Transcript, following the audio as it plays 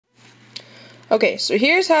Okay, so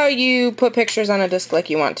here's how you put pictures on a disc like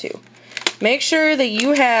you want to. Make sure that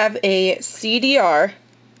you have a CDR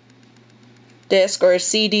disc or a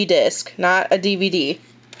CD disc, not a DVD,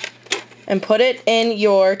 and put it in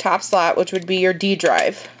your top slot, which would be your D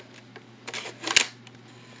drive.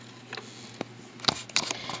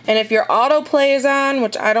 And if your autoplay is on,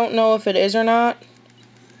 which I don't know if it is or not,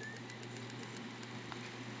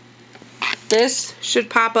 this should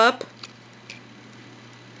pop up,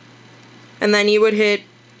 and then you would hit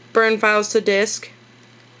burn files to disk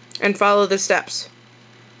and follow the steps.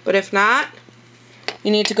 But if not,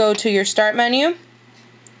 you need to go to your start menu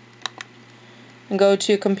and go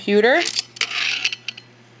to computer,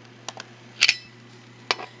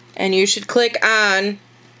 and you should click on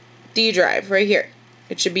D drive right here.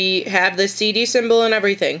 It should have the CD symbol and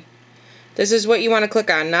everything. This is what you want to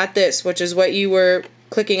click on, not this, which is what you were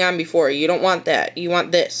clicking on before. You don't want that. You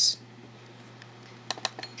want this.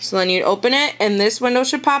 So then you'd open it, and this window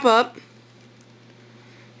should pop up,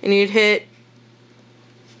 and you'd hit,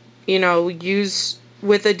 use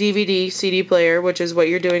with a DVD CD player, which is what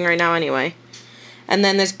you're doing right now anyway. And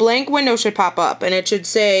then this blank window should pop up, and it should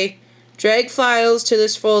say drag files to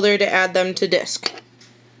this folder to add them to disk.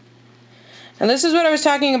 And this is what I was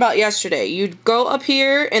talking about yesterday. You'd go up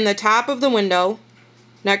here in the top of the window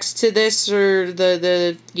next to this, or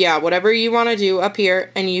whatever you want to do up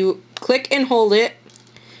here, and you click and hold it,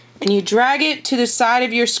 and you drag it to the side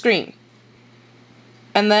of your screen.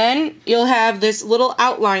 And then you'll have this little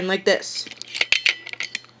outline like this.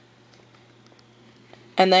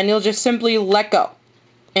 And then you'll just simply let go,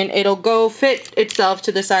 and it'll go fit itself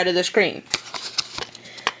to the side of the screen.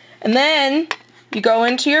 And then you go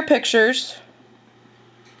into your pictures,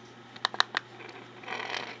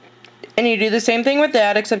 and you do the same thing with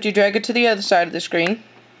that, except you drag it to the other side of the screen.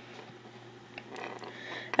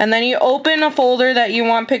 And then you open a folder that you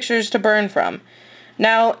want pictures to burn from.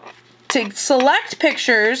 Now, to select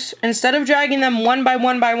pictures, instead of dragging them one by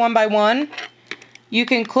one by one by one, you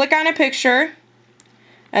can click on a picture,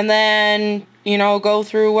 and then, go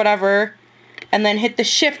through whatever, and then hit the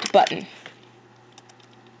shift button.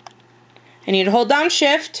 And you'd hold down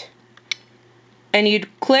shift, and you'd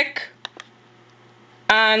click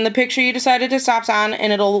on the picture you decided to stop on,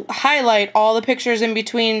 and it'll highlight all the pictures in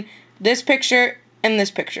between this picture and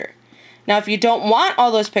this picture. Now, if you don't want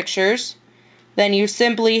all those pictures, then you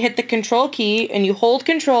simply hit the control key, and you hold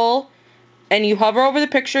control, and you hover over the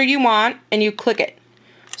picture you want, and you click it.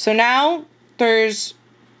 So now there's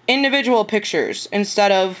individual pictures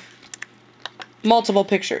instead of multiple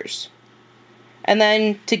pictures. And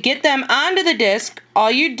then to get them onto the disc,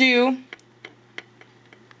 all you do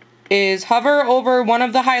is hover over one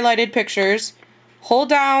of the highlighted pictures, hold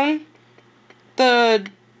down the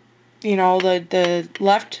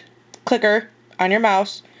left clicker on your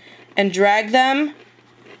mouse, and drag them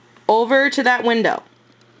over to that window.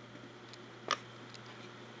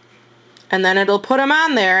 And then it'll put them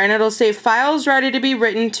on there, and it'll say files ready to be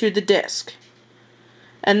written to the disk.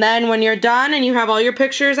 And then when you're done and you have all your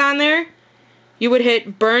pictures on there, you would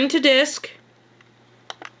hit burn to disk,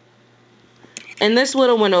 and this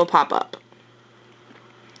little window will pop up.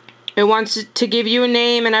 It wants to give you a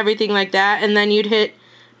name and everything like that, and then you'd hit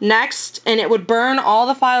next, and it would burn all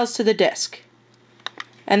the files to the disk.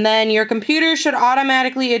 And then your computer should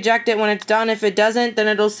automatically eject it when it's done. If it doesn't, then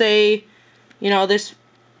it'll say, this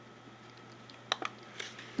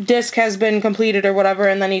disk has been completed or whatever,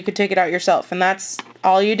 and then you could take it out yourself. And that's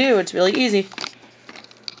all you do. It's really easy.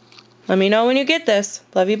 Let me know when you get this.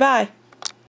 Love you, bye.